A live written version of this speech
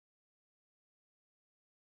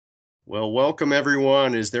Well, welcome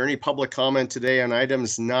everyone. Is there any public comment today on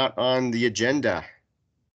items not on the agenda?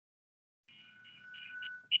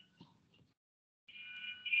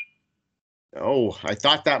 Oh, I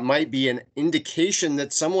thought that might be an indication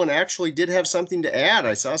that someone actually did have something to add.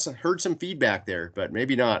 I heard some feedback there, but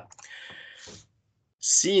maybe not.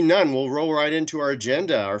 Seeing none, we'll roll right into our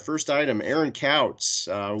agenda. Our first item, Aaron Couts.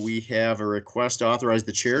 We have a request to authorize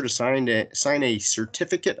the chair to sign a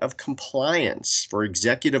certificate of compliance for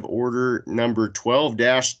Executive Order number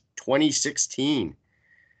 12-2016.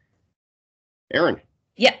 Aaron.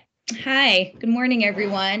 Yeah. Hi, good morning,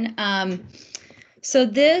 everyone. So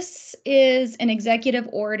this is an executive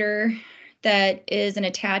order that is an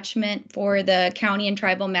attachment for the county and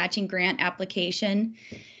tribal matching grant application.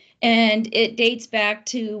 And it dates back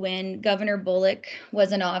to when Governor Bullock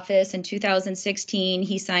was in office in 2016.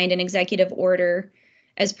 He signed an executive order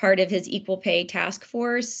as part of his equal pay task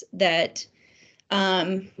force that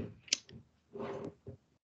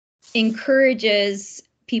encourages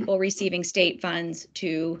people receiving state funds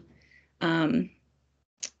to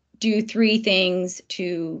do three things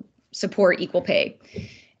to support equal pay.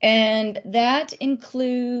 And that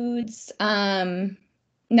includes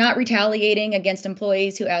not retaliating against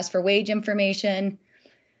employees who ask for wage information,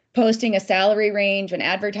 posting a salary range when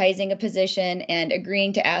advertising a position, and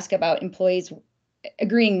agreeing not to ask about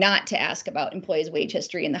employees' wage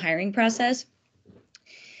history in the hiring process.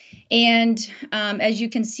 And as you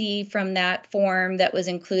can see from that form that was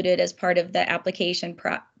included as part of the application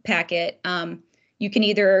packet, you can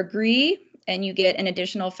either agree and you get an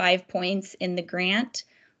additional 5 points in the grant,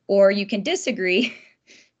 or you can disagree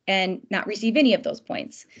and not receive any of those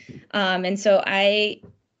points. And so I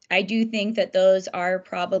do think that those are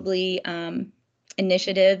probably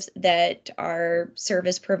initiatives that our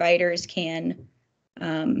service providers can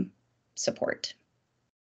support.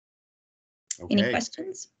 Okay. Any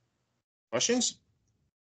questions? Questions?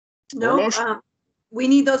 No, we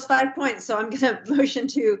need those 5 points, so I'm going to motion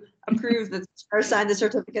to approve or sign the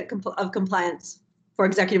certificate of compliance for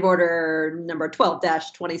Executive Order number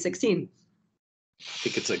 12-2016. I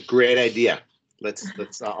think it's a great idea.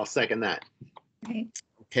 I'll second that.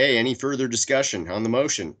 Okay, any further discussion on the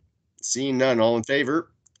motion? Seeing none, all in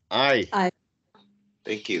favor? Aye. Aye.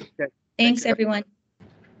 Thank you. Okay. Thanks, everyone.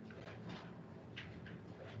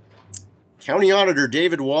 County Auditor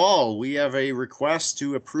David Wall, we have a request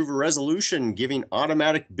to approve a resolution giving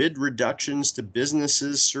automatic bid reductions to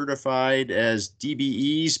businesses certified as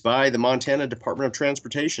DBEs by the Montana Department of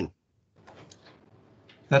Transportation.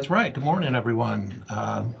 That's right. Good morning, everyone.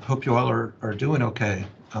 Hope you all are doing okay.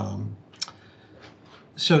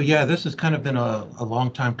 So yeah, this has kind of been a long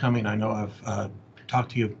time coming. I know I've talked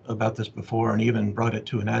to you about this before and even brought it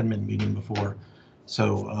to an admin meeting before.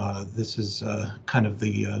 So this is kind of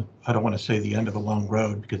the, I don't want to say the end of a long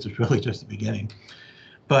road because it's really just the beginning.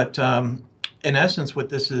 But in essence, what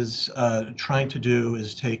this is trying to do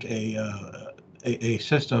is take a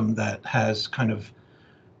system that has kind of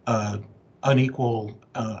unequal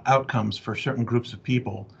outcomes for certain groups of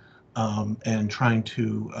people and trying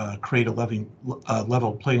to create a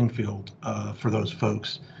level playing field for those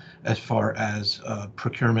folks as far as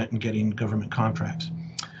procurement and getting government contracts.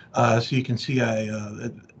 So you can see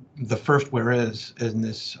the first whereas in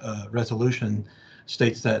this resolution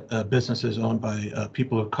states that businesses owned by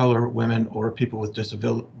people of color, women, or people with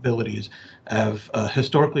disabilities have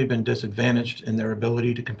historically been disadvantaged in their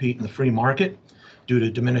ability to compete in the free market due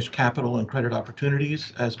to diminished capital and credit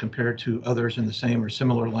opportunities as compared to others in the same or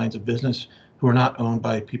similar lines of business who are not owned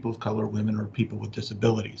by people of color, women, or people with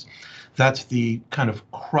disabilities. That's the kind of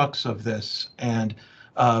crux of this. And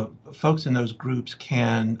folks in those groups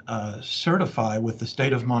can certify with the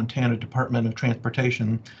state of Montana Department of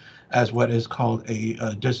Transportation as what is called a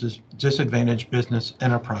disadvantaged business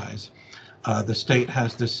enterprise. The state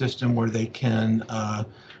has this system where they can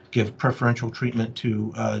give preferential treatment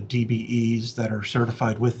to DBEs that are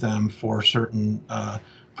certified with them for certain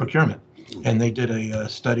procurement. And they did a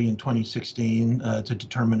study in 2016 to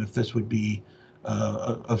determine if this would be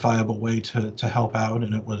a viable way to help out,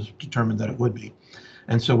 and it was determined that it would be.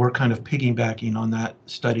 And so we're kind of piggybacking on that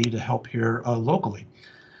study to help here locally.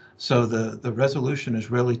 So the resolution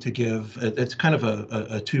is really to give, it's kind of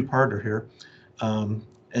a two-parter here.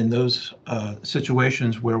 In those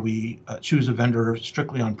situations where we choose a vendor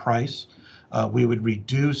strictly on price, we would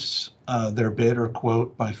reduce their bid or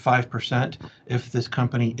quote by 5% if this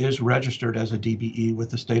company is registered as a DBE with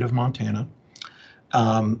the state of Montana.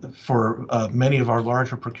 For many of our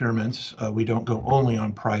larger procurements, we don't go only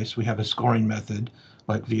on price. We have a scoring method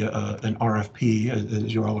like via an RFP,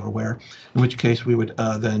 as you all are aware, in which case we would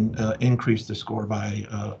then increase the score by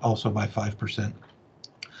also by 5%.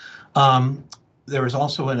 There is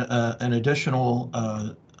also an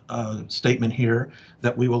additional statement here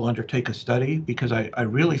that we will undertake a study, because I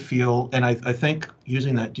really feel, and I think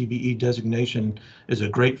using that DBE designation is a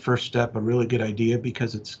great first step, a really good idea,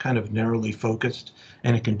 because it's kind of narrowly focused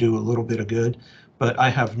and it can do a little bit of good. But I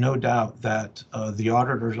have no doubt that the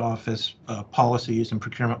auditor's office policies and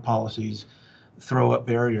procurement policies throw up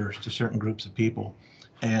barriers to certain groups of people.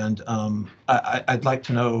 And I'd like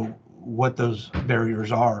to know what those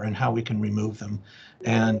barriers are and how we can remove them.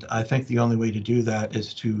 And I think the only way to do that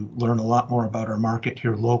is to learn a lot more about our market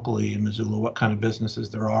here locally in Missoula, what kind of businesses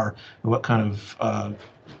there are, and what kind of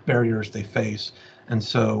barriers they face. And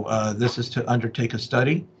so this is to undertake a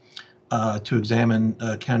study to examine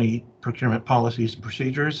county procurement policies and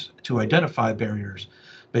procedures to identify barriers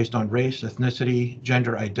based on race, ethnicity,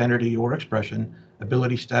 gender identity or expression,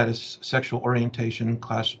 ability status, sexual orientation,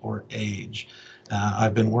 class, or age.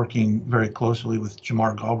 I've been working very closely with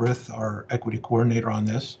Jamar Galbraith, our equity coordinator, on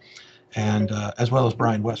this, and as well as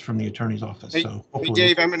Brian West from the attorney's office. Hey, So hey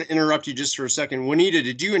Dave, I'm going to interrupt you just for a second. Juanita,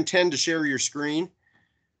 did you intend to share your screen?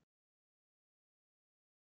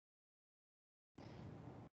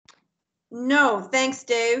 No, thanks,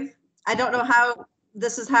 Dave. I don't know how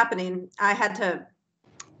this is happening. I had to.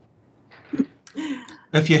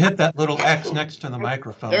 If you hit that little X next to the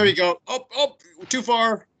microphone. There you go. Oh, too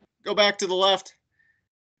far. Go back to the left.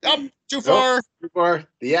 Up, too far. Nope, too far.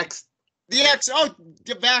 The X. The X. Oh,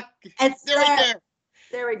 get back. It's There, right there.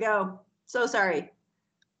 There we go. So sorry.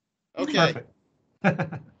 Okay.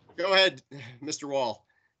 Perfect. Go ahead, Mr. Wall.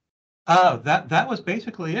 That was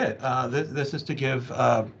basically it. This is to give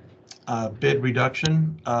bid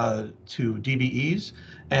reduction to DBEs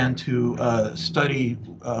and to study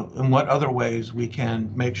in what other ways we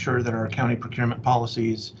can make sure that our county procurement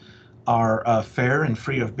policies are fair and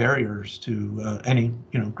free of barriers to any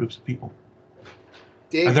groups of people.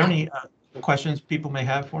 Dave, are there any questions people may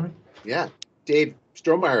have for me? Yeah, Dave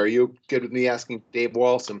Strohmeyer, are you good with me asking Dave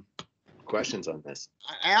Wall some questions on this?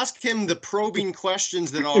 Ask him the probing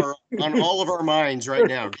questions that are on all of our minds right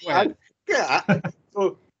now. Go ahead.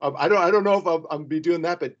 So I don't know if I'm be doing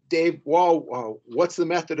that, but Dave Wall, what's the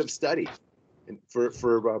method of study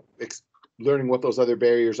for learning what those other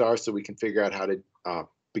barriers are, so we can figure out how to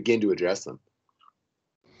begin to address them?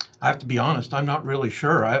 I have to be honest, I'm not really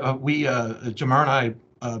sure. Jamar and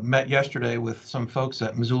I met yesterday with some folks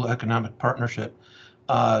at Missoula Economic Partnership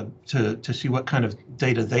to see what kind of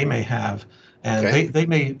data they may have. And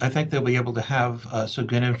okay. I think they'll be able to have some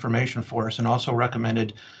good information for us, and also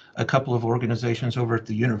recommended a couple of organizations over at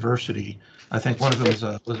the university. I think one of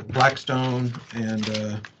them was Blackstone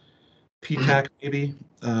and PTAC maybe.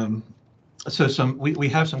 So we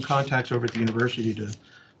have some contacts over at the university to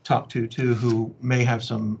talk to too, who may have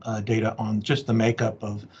some data on just the makeup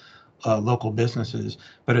of local businesses.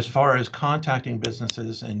 But as far as contacting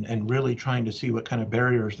businesses and really trying to see what kind of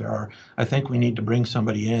barriers there are, I think we need to bring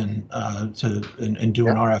somebody in and do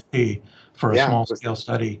an RFP for a small scale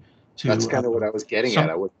study. That's kind of what I was getting at.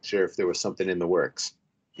 I wasn't sure if there was something in the works.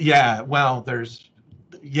 Yeah, well,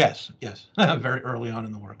 yes, very early on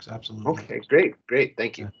in the works, absolutely. Okay, great,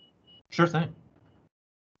 thank you. Sure thing.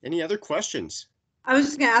 Any other questions? I was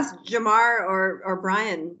just going to ask Jamar or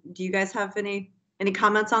Brian, do you guys have any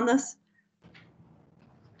comments on this?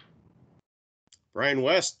 Brian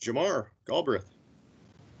West, Jamar Galbraith.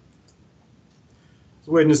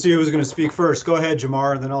 Waiting to see who's going to speak first. Go ahead,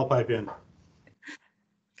 Jamar, and then I'll pipe in.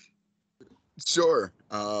 Sure.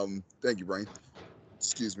 Thank you, Brian.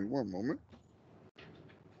 Excuse me one moment.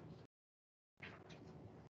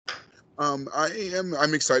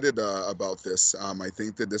 I'm excited about this. I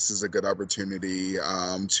think that this is a good opportunity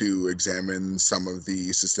to examine some of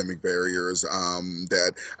the systemic barriers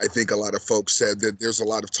that I think a lot of folks said that there's a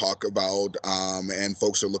lot of talk about, and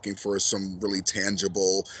folks are looking for some really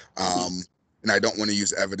tangible, and I don't want to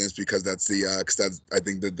use evidence because I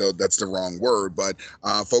think that that's the wrong word, but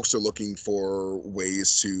folks are looking for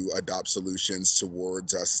ways to adopt solutions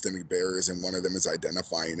towards systemic barriers, and one of them is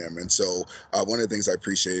identifying them. And so one of the things I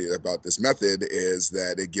appreciate about this method is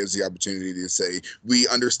that it gives the opportunity to say, we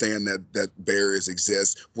understand that barriers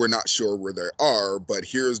exist. We're not sure where they are, but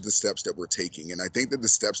here's the steps that we're taking. And I think that the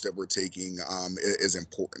steps that we're taking is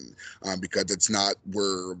important because it's not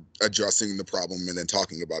we're addressing the problem and then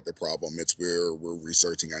talking about the problem. We're we're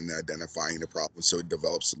researching and identifying the problems so we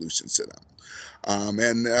develop solutions to them.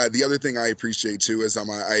 And the other thing I appreciate too is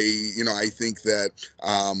I think that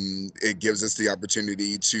it gives us the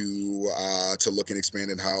opportunity to look and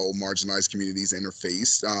expand at how marginalized communities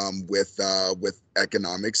interface with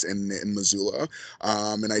economics in Missoula,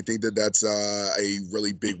 and I think that that's a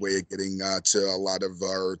really big way of getting to a lot of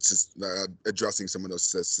our addressing some of those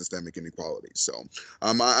systemic inequalities. So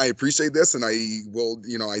I appreciate this, and I will,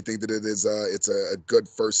 I think that it's a good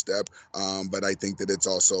first step, but I think that it's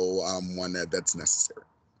also one that's necessary.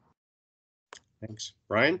 Thanks.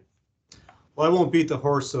 Brian? Well, I won't beat the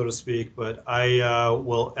horse, so to speak, but I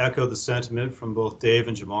will echo the sentiment from both Dave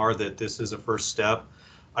and Jamar that this is a first step.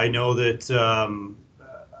 I know that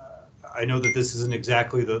this isn't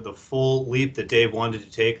exactly the full leap that Dave wanted to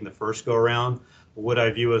take in the first go around. What I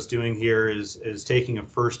view us doing here is taking a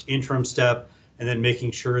first interim step and then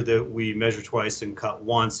making sure that we measure twice and cut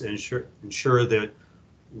once, and ensure that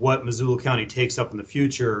what Missoula County takes up in the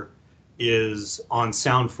future is on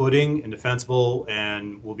sound footing and defensible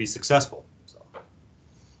and will be successful.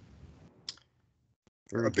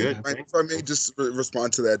 Very good. If I may just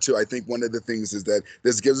respond to that too, I think one of the things is that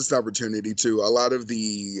this gives us an opportunity to, a lot of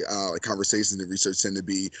the conversations and research tend to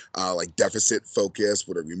be like deficit focused,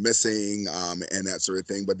 what are we missing, and that sort of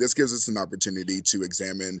thing. But this gives us an opportunity to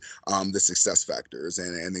examine the success factors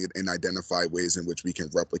and identify ways in which we can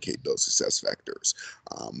replicate those success factors.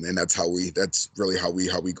 And that's really how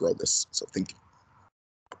we grow this. So thank you.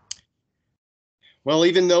 Well,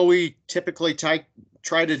 even though we typically try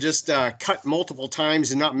to just cut multiple times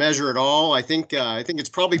and not measure at all, I think it's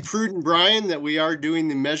probably prudent, Brian, that we are doing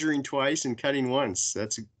the measuring twice and cutting once.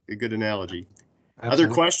 That's a good analogy. Absolutely.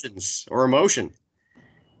 Other questions or a motion?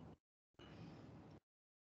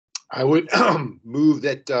 I would move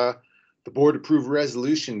that the board approve a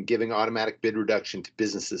resolution giving automatic bid reduction to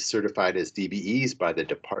businesses certified as DBEs by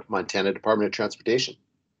the Montana Department of Transportation.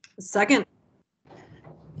 Second.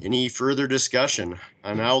 Any further discussion?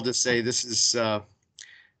 And I'll just say this is a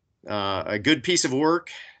good piece of work,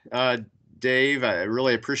 Dave. I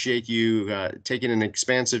really appreciate you taking an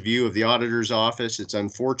expansive view of the auditor's office. It's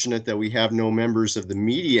unfortunate that we have no members of the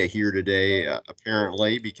media here today,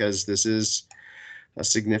 apparently, because this is a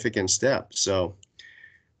significant step. So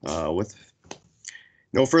with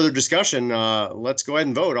no further discussion, let's go ahead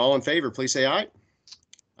and vote. All in favor, please say aye.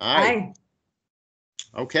 Aye.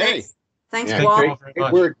 Okay. Thanks, yeah, Wall.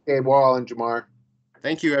 great work, Dave, Wall, and Jamar.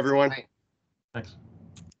 Thank you, everyone. Thanks.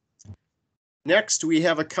 Next, we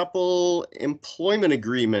have a couple employment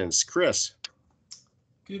agreements. Chris.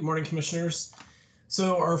 Good morning, Commissioners.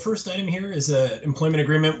 So our first item here is an employment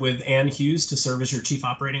agreement with Ann Hughes to serve as your Chief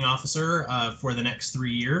Operating Officer for the next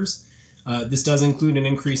 3 years. This does include an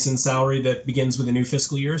increase in salary that begins with the new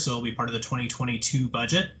fiscal year, so it'll be part of the 2022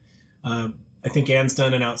 budget. I think Ann's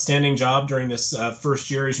done an outstanding job during this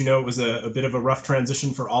first year. As you know, it was a bit of a rough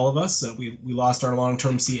transition for all of us. We lost our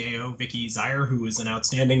long-term CAO, Vicki Zier, who was an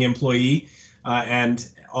outstanding employee, and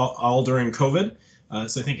all during COVID.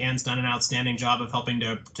 So I think Ann's done an outstanding job of helping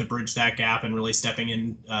to bridge that gap and really stepping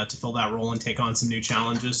in to fill that role and take on some new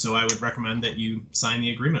challenges. So I would recommend that you sign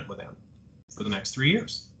the agreement with Ann for the next 3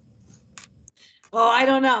 years. Oh, I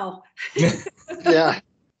don't know. Yeah.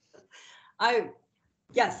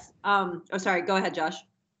 Yes. Oh, sorry. Go ahead, Josh.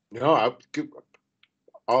 No,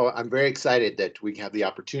 I'm very excited that we have the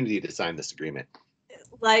opportunity to sign this agreement.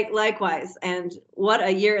 Likewise, and what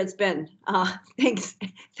a year it's been. Thanks,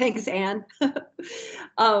 Ann.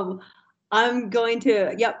 I'm going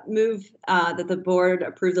to move that the board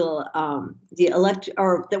approve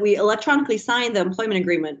that we electronically sign the employment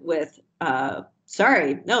agreement with.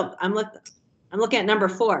 Sorry, no, I'm looking at number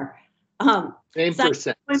 4. Same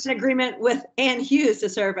percent. Employment agreement with Ann Hughes to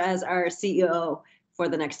serve as our CEO for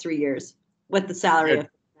the next 3 years with the salary of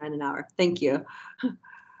 $9 an hour. Thank you.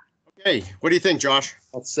 Okay, what do you think, Josh?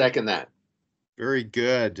 I'll second that. Very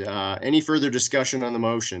good. Any further discussion on the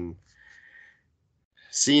motion?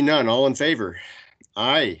 See none. All in favor?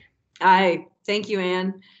 Aye. Aye. Thank you,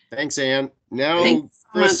 Ann. Thanks, Ann. Now,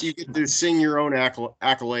 Chris, you get to sing your own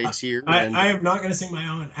accolades here. I am not going to sing my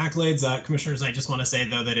own accolades. Commissioners, I just want to say,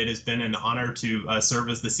 though, that it has been an honor to serve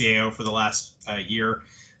as the CAO for the last year.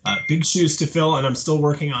 Big shoes to fill, and I'm still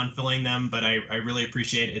working on filling them, but I really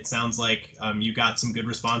appreciate it. It sounds like you got some good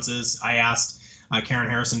responses. I asked Karen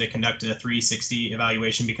Harrison to conduct a 360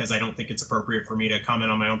 evaluation because I don't think it's appropriate for me to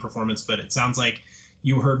comment on my own performance, but it sounds like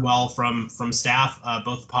you heard well from staff,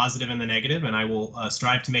 both the positive and the negative, and I will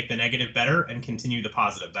strive to make the negative better and continue the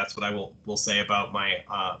positive. That's what I will say about my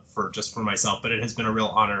for myself, but it has been a real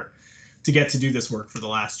honor to get to do this work for the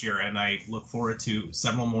last year, and I look forward to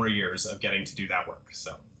several more years of getting to do that work.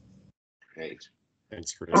 So Great.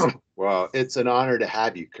 Thanks, Chris. Well, it's an honor to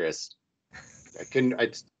have you, Chris. I can't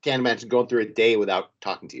imagine going through a day without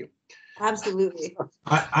talking to you. Absolutely.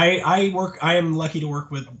 I am lucky to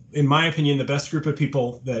work with, in my opinion, the best group of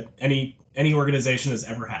people that any organization has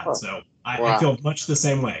ever had. So I feel much the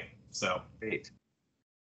same way. So great.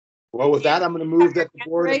 Well, with that, I'm going to move that the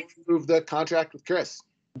board approve the contract with Chris.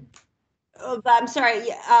 Oh, I'm sorry.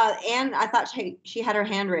 Anne, I thought she had her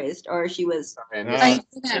hand raised, or she was. I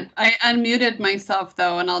didn't. I unmuted myself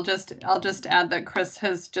though, and I'll just add that Chris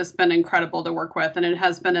has just been incredible to work with, and it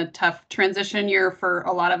has been a tough transition year for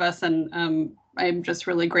a lot of us, and I'm just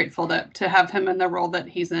really grateful to have him in the role that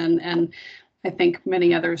he's in, and I think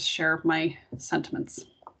many others share my sentiments.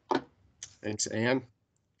 Thanks, Anne.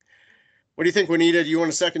 What do you think, Juanita? Do you want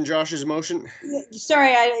to second Josh's motion?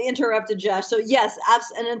 Sorry, I interrupted Josh. So yes,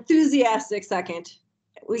 an enthusiastic second.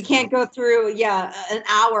 We can't go through, an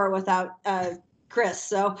hour without Chris.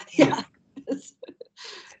 So yeah.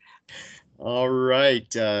 All right.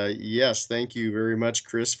 Yes, thank you very much,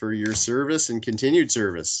 Chris, for your service and continued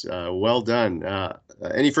service. Well done.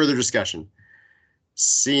 Any further discussion?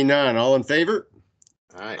 See none. All in favor?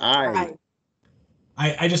 Aye. Aye.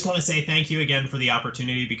 I just want to say thank you again for the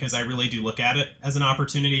opportunity, because I really do look at it as an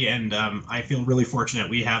opportunity, and I feel really fortunate.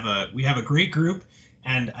 We have a great group,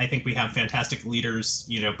 and I think we have fantastic leaders,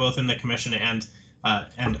 both in the commission and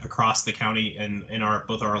across the county, and in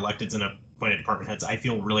both our electeds and appointed department heads. I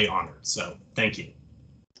feel really honored. So thank you.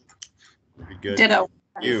 Very good. Ditto.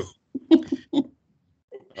 Thank you.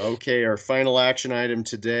 Okay, our final action item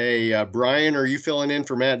today. Brian, are you filling in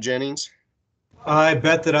for Matt Jennings? I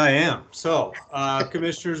bet that I am. So,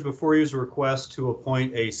 commissioners, before you is a request to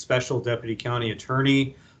appoint a special deputy county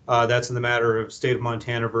attorney. That's in the matter of state of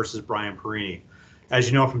Montana versus Brian Perini. As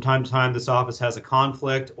you know, from time to time, this office has a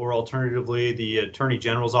conflict, or alternatively, the Attorney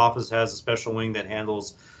General's office has a special wing that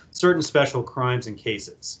handles certain special crimes and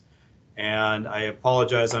cases. And I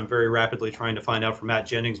apologize, I'm very rapidly trying to find out from Matt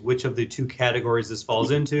Jennings which of the two categories this falls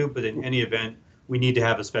into, but in any event, we need to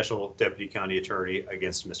have a special deputy county attorney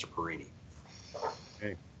against Mr. Perini.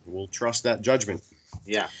 Okay, we'll trust that judgment.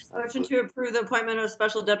 Yeah. Motion to approve the appointment of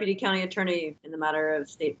special deputy county attorney in the matter of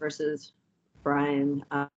state versus Brian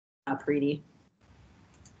Perini.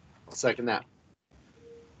 I'll second that.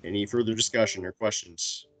 Any further discussion or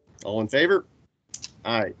questions? All in favor?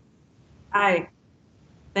 Aye. Aye.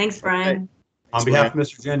 Thanks, Brian. Okay. On behalf of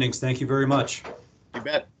Mr. Jennings, thank you very much. You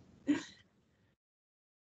bet.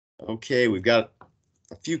 Okay, we've got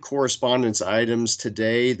a few correspondence items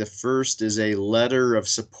today. The first is a letter of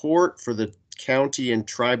support for the county and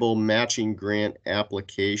tribal matching grant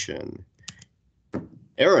application.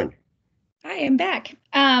 Erin. Hi, I'm back.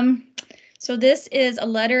 So this is a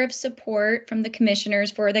letter of support from the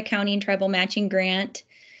commissioners for the county and tribal matching grant.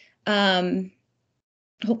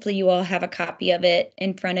 Hopefully you all have a copy of it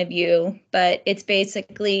in front of you, but it's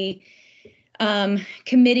basically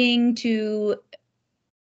committing to,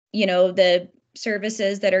 the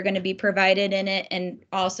services that are going to be provided in it, and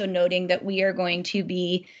also noting that we are going to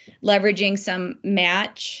be leveraging some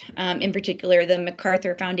match, in particular the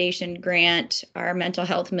MacArthur Foundation grant, our mental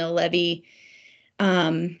health mill levy,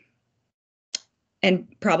 and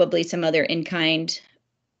probably some other in-kind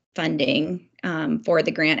funding for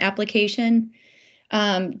the grant application.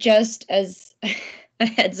 Just as a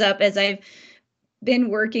heads up, as I've been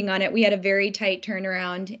working on it, we had a very tight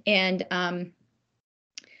turnaround, and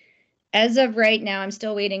as of right now, I'm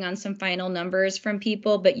still waiting on some final numbers from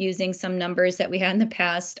people, but using some numbers that we had in the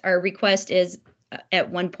past, our request is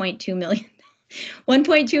at $1.2 million.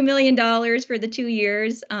 $1.2 million for the 2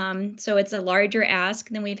 years. So it's a larger ask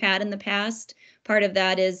than we've had in the past. Part of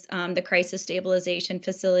that is the crisis stabilization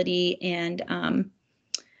facility and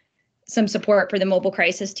some support for the mobile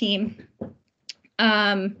crisis team.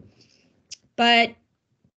 But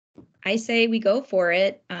I say we go for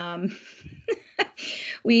it.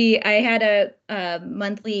 I had a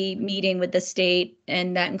monthly meeting with the state,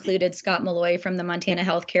 and that included Scott Malloy from the Montana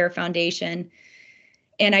Healthcare Foundation.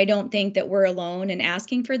 And I don't think that we're alone in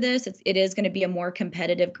asking for this. It is going to be a more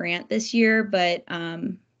competitive grant this year, but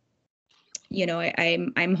I'm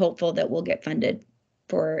hopeful that we'll get funded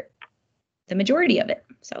for the majority of it.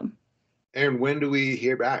 So, Erin, when do we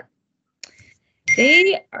hear back?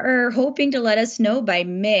 They are hoping to let us know by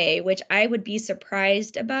May, which I would be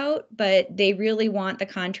surprised about, but they really want the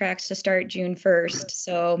contracts to start June 1st.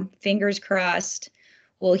 So fingers crossed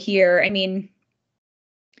we'll hear. I mean,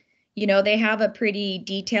 they have a pretty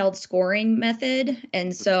detailed scoring method.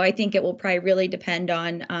 And so I think it will probably really depend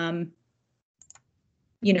on,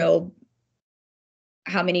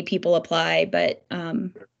 how many people apply. But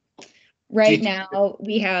right now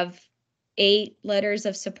we have 8 letters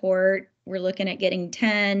of support. we're looking at getting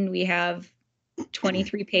 10. We have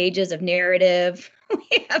 23 pages of narrative.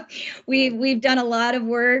 We've done a lot of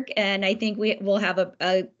work, and I think we will have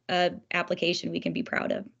a application we can be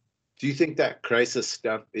proud of. Do you think that crisis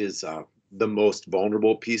stuff is the most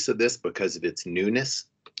vulnerable piece of this because of its newness?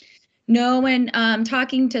 No, when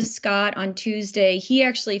talking to Scott on Tuesday, he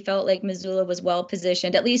actually felt like Missoula was well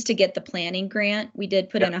positioned, at least to get the planning grant. We did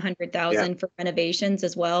put in 100,000 for renovations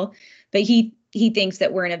as well, but he thinks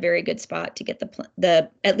that we're in a very good spot to get the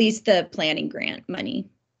at least the planning grant money.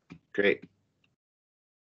 Great.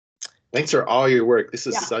 Thanks for all your work. This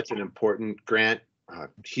is such an important grant,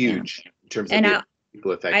 huge in terms of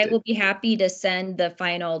people affected. I will be happy to send the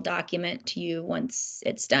final document to you once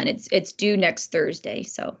it's done. It's due next Thursday,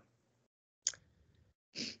 so.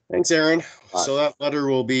 Thanks, Aaron. So that letter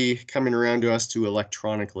will be coming around to us to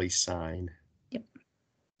electronically sign. Yep.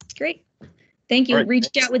 Great. Thank you. Right, reach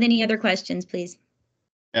out with any other questions, please.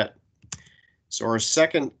 Yeah. So our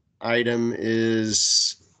second item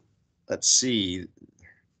is, let's see,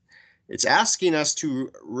 it's asking us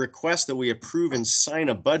to request that we approve and sign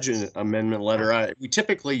a budget amendment letter. We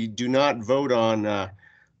typically do not vote on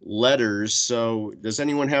letters. So does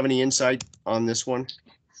anyone have any insight on this one?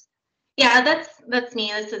 Yeah, that's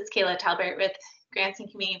me. This is Kayla Talbert with Grants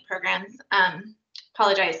and Community Programs.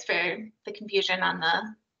 Apologize for the confusion on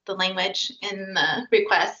the language in the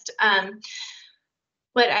request.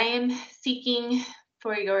 What I am seeking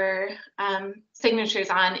for your signatures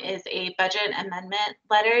on is a budget amendment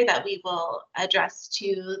letter that we will address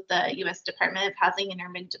to the U.S. Department of Housing and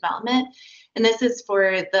Urban Development. And this is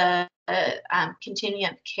for the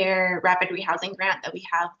Continuum of Care Rapid Rehousing Grant that we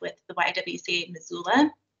have with the YWCA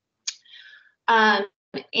Missoula.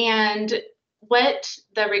 And what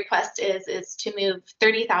the request is to move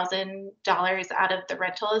 $30,000 out of the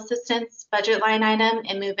rental assistance budget line item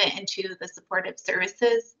and move it into the supportive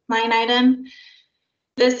services line item.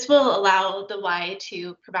 This will allow the Y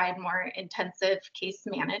to provide more intensive case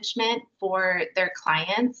management for their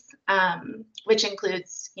clients, which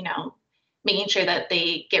includes, making sure that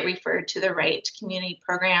they get referred to the right community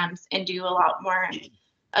programs and do a lot more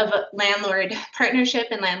of a landlord partnership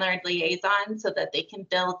and landlord liaison so that they can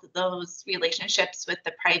build those relationships with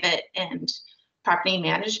the private and property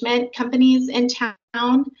management companies in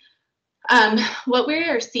town. What we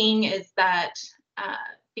are seeing is that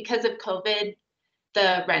because of COVID,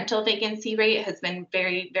 the rental vacancy rate has been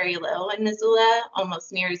very, very low in Missoula,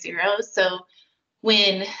 almost near zero. So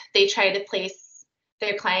when they try to place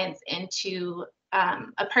their clients into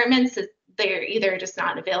apartments, they're either just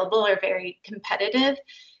not available or very competitive.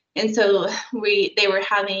 And so they were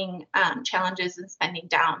having challenges in spending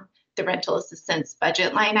down the rental assistance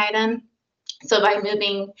budget line item. So by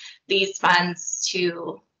moving these funds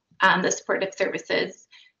to the supportive services,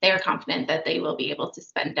 they are confident that they will be able to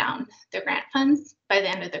spend down their grant funds by the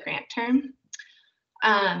end of the grant term.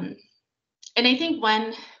 And I think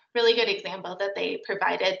one really good example that they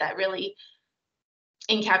provided that really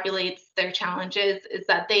encapsulates their challenges is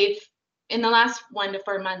that in the last 1 to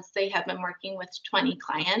 4 months, they have been working with 20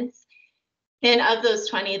 clients. And of those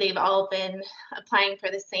 20, they've all been applying for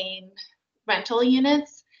the same rental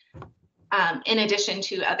units, in addition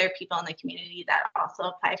to other people in the community that also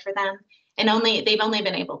apply for them. And they've only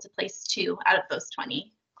been able to place 2 out of those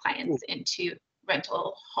 20 clients into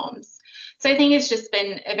rental homes. So I think it's just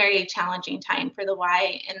been a very challenging time for the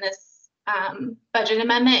Y, and this budget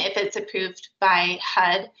amendment, if it's approved by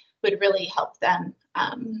HUD, would really help them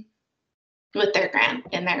with their grant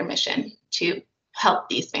and their mission to help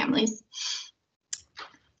these families.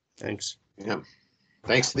 Thanks. Yeah.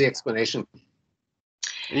 Thanks for the explanation.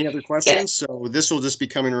 Any other questions? Yes. So this will just be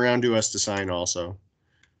coming around to us to sign also.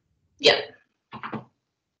 Yep. Okay.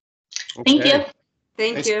 Thank you. Thank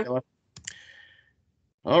Thanks, you. Kayla.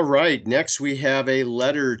 All right, next we have a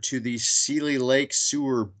letter to the Seeley Lake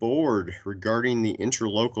Sewer Board regarding the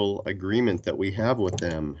interlocal agreement that we have with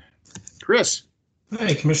them. Chris.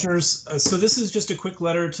 Hi, Commissioners. So this is just a quick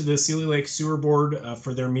letter to the Seeley Lake Sewer Board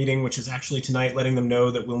for their meeting, which is actually tonight, letting them know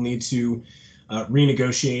that we'll need to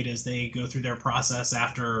renegotiate as they go through their process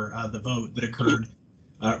after the vote that occurred,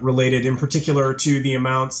 related in particular to the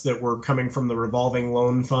amounts that were coming from the revolving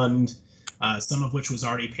loan fund, some of which was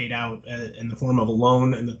already paid out in the form of a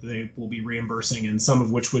loan and that they will be reimbursing, and some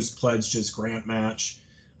of which was pledged as grant match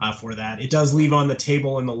for that. It does leave on the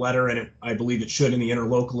table in the letter, and I believe it should in the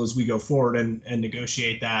interlocal as we go forward and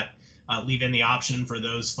negotiate that, leave in the option for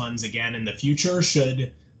those funds again in the future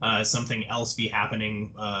should something else be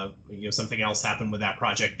happening, something else happen with that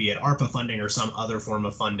project, be it ARPA funding or some other form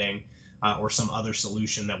of funding or some other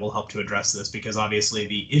solution that will help to address this, because obviously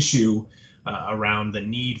the issue around the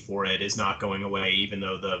need for it is not going away, even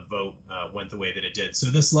though the vote went the way that it did. So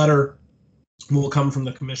this letter will come from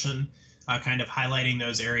the commission, kind of highlighting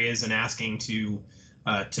those areas and asking to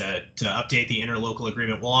update the interlocal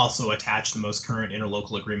agreement. We'll also attach the most current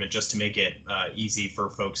interlocal agreement just to make it easy for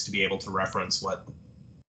folks to be able to reference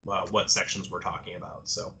what sections we're talking about.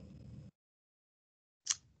 So.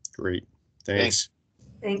 Great, thanks.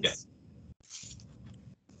 Thanks. Yeah.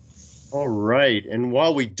 All right, and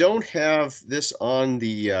while we don't have this on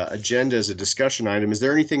the agenda as a discussion item, is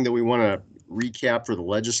there anything that we want to recap for the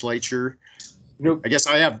legislature? Nope. I guess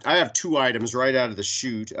I have two items right out of the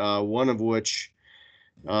chute, one of which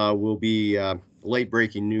will be late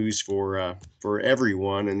breaking news for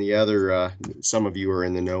everyone, and the other some of you are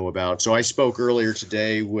in the know about. So I spoke earlier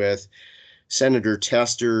today with Senator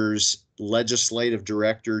Tester's legislative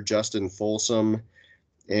director, Justin Folsom,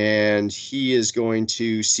 and he is going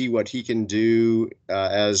to see what he can do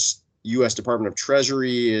as U.S. Department of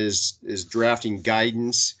Treasury is drafting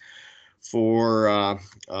guidance for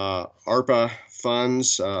ARPA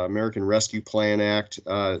funds, American Rescue Plan Act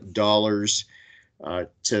dollars,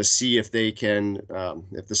 to see if they can,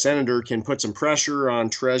 if the senator can put some pressure on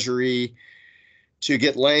Treasury to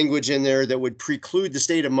get language in there that would preclude the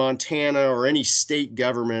state of Montana or any state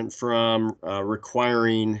government from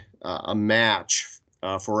requiring a match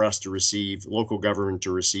for us to receive, local government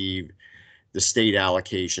to receive the state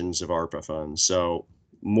allocations of ARPA funds. So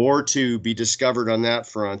more to be discovered on that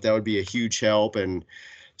front. That would be a huge help. And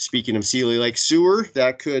speaking of Seeley Lake Sewer,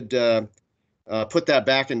 that could put that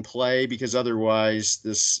back in play, because otherwise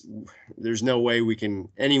there's no way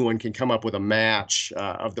anyone can come up with a match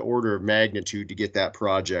of the order of magnitude to get that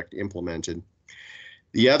project implemented.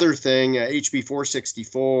 The other thing, HB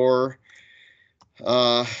 464,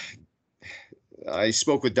 I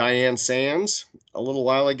spoke with Diane Sands a little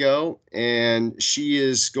while ago, and she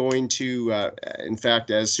is going to, in fact,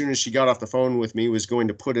 as soon as she got off the phone with me, was going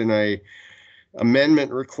to put in a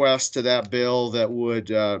amendment request to that bill that would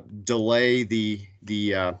delay the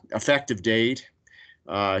effective date.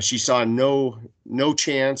 She saw no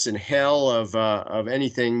chance in hell of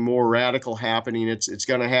anything more radical happening. It's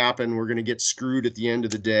going to happen. We're going to get screwed at the end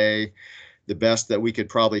of the day. The best that we could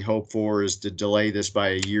probably hope for is to delay this by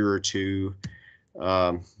a year or two.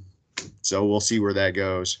 So we'll see where that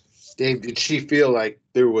goes. Dave, did she feel like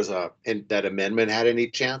there was that amendment had any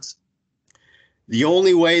chance? The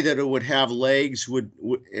only way that it would have legs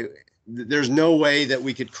there's no way that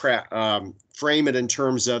we could frame it in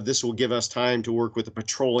terms of this will give us time to work with the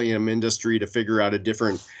petroleum industry to figure out a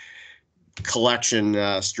different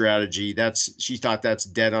collection strategy. She thought that's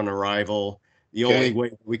dead on arrival. The only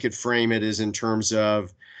way we could frame it is in terms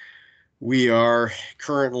of we are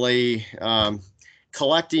currently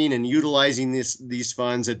collecting and utilizing these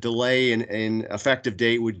funds. A delay in effective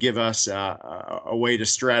date would give us a way to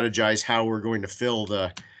strategize how we're going to fill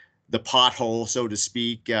the pothole, so to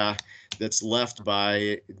speak, that's left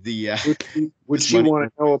by the. Would she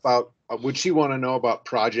want to know about? Would she want to know about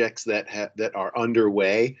projects that are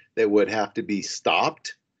underway that would have to be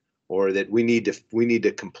stopped, or that we need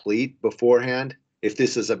to complete beforehand? If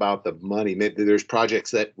this is about the money, maybe there's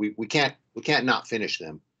projects that we can't not finish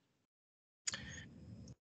them.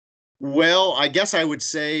 Well, I guess I would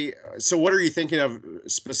say, so what are you thinking of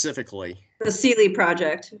specifically? The Seeley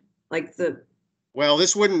project, like the. Well,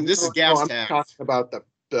 this is gas I'm tax. talking about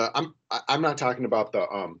I'm not talking about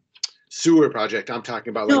the sewer project. I'm talking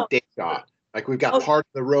about like DACA. Like we've got part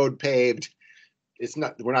of the road paved.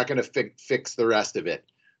 We're not going to fix the rest of it.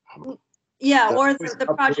 Yeah, or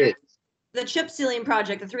the project, the chip sealing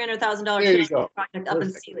project, the $300,000 chip sealing project up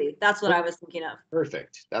in Seeley. That's what I was thinking of.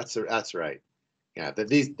 Perfect. That's right. Yeah,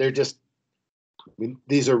 these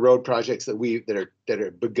are road projects that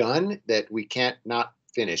are begun that we can't not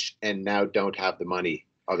finish and now don't have the money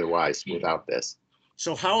otherwise without this.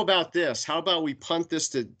 So how about this? How about we punt this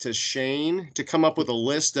to Shane to come up with a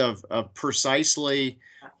list of precisely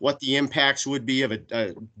what the impacts would be of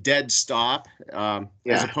a dead stop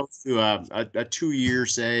as opposed to a 2-year,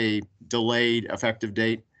 say, delayed effective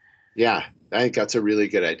date? Yeah, I think that's a really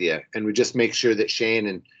good idea. And we just make sure that Shane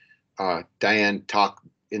and Diane talk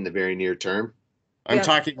in the very near term. I'm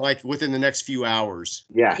talking like within the next few hours.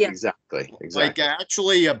 Yeah. Exactly. Like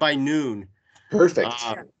actually by noon. Perfect.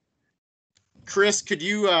 Chris, could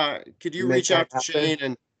you reach out to Shane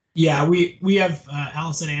and? Yeah, we have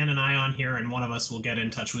Allison, Ann, and I on here, and one of us will get in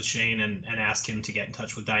touch with Shane and ask him to get in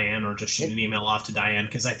touch with Diane, or just shoot an email off to Diane,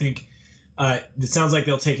 because I think it sounds like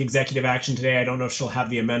they'll take executive action today. I don't know if she'll have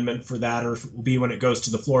the amendment for that or if it will be when it goes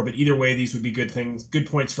to the floor, but either way, these would be good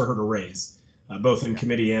points for her to raise, both in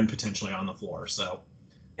committee and potentially on the floor. So,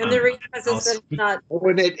 And the request is that it's not. Oh,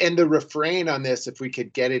 and the refrain on this, if we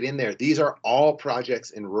could get it in there, these are all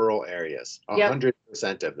projects in rural areas, 100%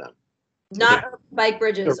 of them. Not bike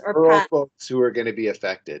bridges The or rural paths. folks who are going to be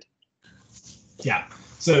affected. Yeah.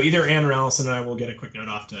 So either Ann or Allison and I will get a quick note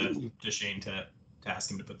off to Shane to ask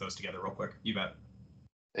him to put those together real quick. You bet.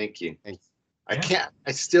 Thank you. Thanks.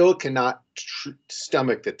 I still cannot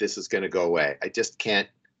stomach that this is going to go away. I just can't.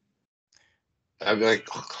 I'm like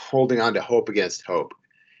holding on to hope against hope.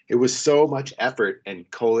 It was so much effort and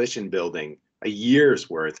coalition building, a year's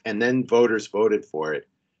worth, and then voters voted for it,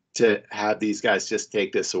 to have these guys just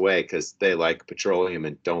take this away because they like petroleum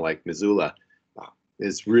and don't like Missoula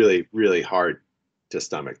is really, really hard to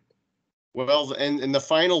stomach. Well, and the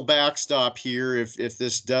final backstop here, if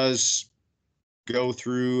this does go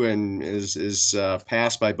through and is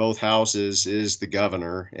passed by both houses, is the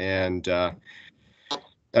governor, and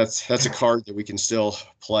that's a card that we can still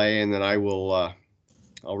play, and then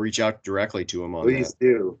I'll reach out directly to him on Please that.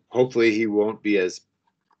 do. Hopefully he won't be as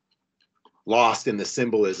lost in the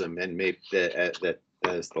symbolism and maybe that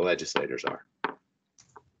as the legislators are.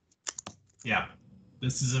 Yeah,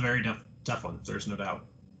 this is a very tough one. There's no doubt.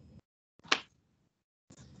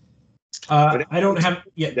 I don't have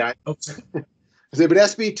yet. Oh, sorry. But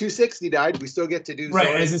SB 260 died. We still get to do right.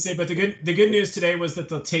 zoning. As I say, but the good news today was that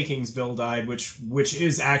the takings bill died, which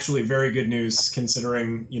is actually very good news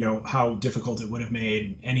considering how difficult it would have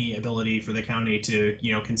made any ability for the county to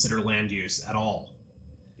consider land use at all.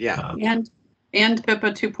 Yeah. And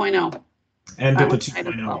BIPA 2.0. And That BIPA was died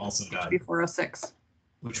as 2.0 well, also died, HB 406.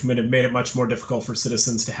 which would have made it much more difficult for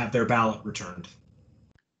citizens to have their ballot returned.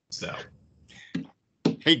 So.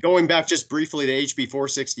 Hey, going back just briefly to HB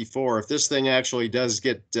 464, if this thing actually does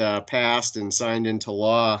get passed and signed into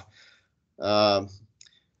law,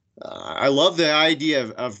 I love the idea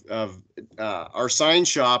of our sign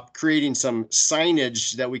shop creating some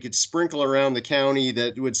signage that we could sprinkle around the county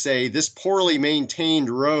that would say, "This poorly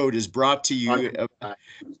maintained road is brought to you." I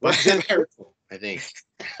think.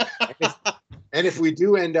 And if we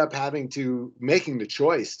do end up making the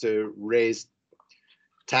choice to raise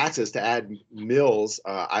taxes to add mills,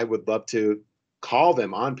 I would love to call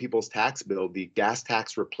them on people's tax bill the gas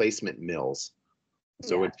tax replacement mills.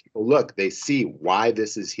 So when people look, they see why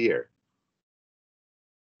this is here.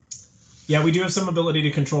 Yeah, we do have some ability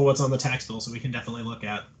to control what's on the tax bill, so we can definitely look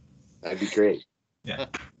at. That'd be great. Yeah,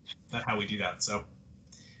 that's how we do that. So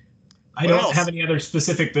I don't have any other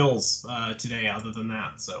specific bills today other than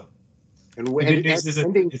that. So the good news is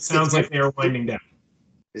it sounds like they are winding down.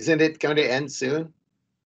 Isn't it going to end soon?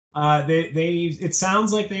 It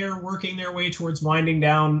sounds like they are working their way towards winding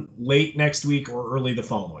down late next week or early the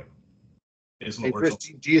following. Is what we're told.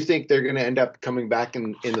 Do you think they're going to end up coming back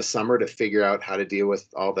in the summer to figure out how to deal with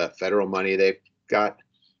all that federal money they've got?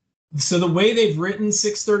 So the way they've written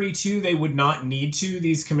 632, they would not need to.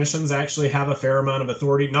 These commissions actually have a fair amount of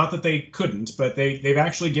authority. Not that they couldn't, but they've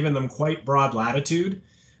actually given them quite broad latitude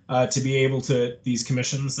to be able to, these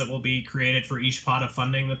commissions that will be created for each pot of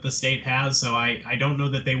funding that the state has. So I don't know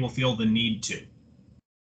that they will feel the need to,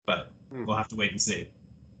 but we'll have to wait and see.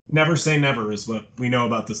 Never say never is what we know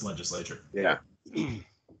about this legislature. Yeah.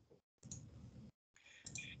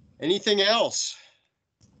 Anything else?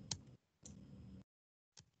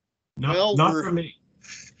 No, not for me.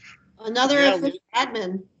 Another efficient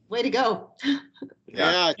admin. Way to go.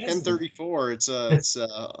 Yeah, 10:34. It's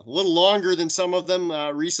a little longer than some of them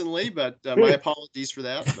recently, but my apologies for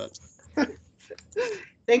that. But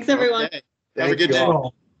thanks, everyone. okay. Have a good day.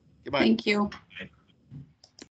 Goodbye. Thank you.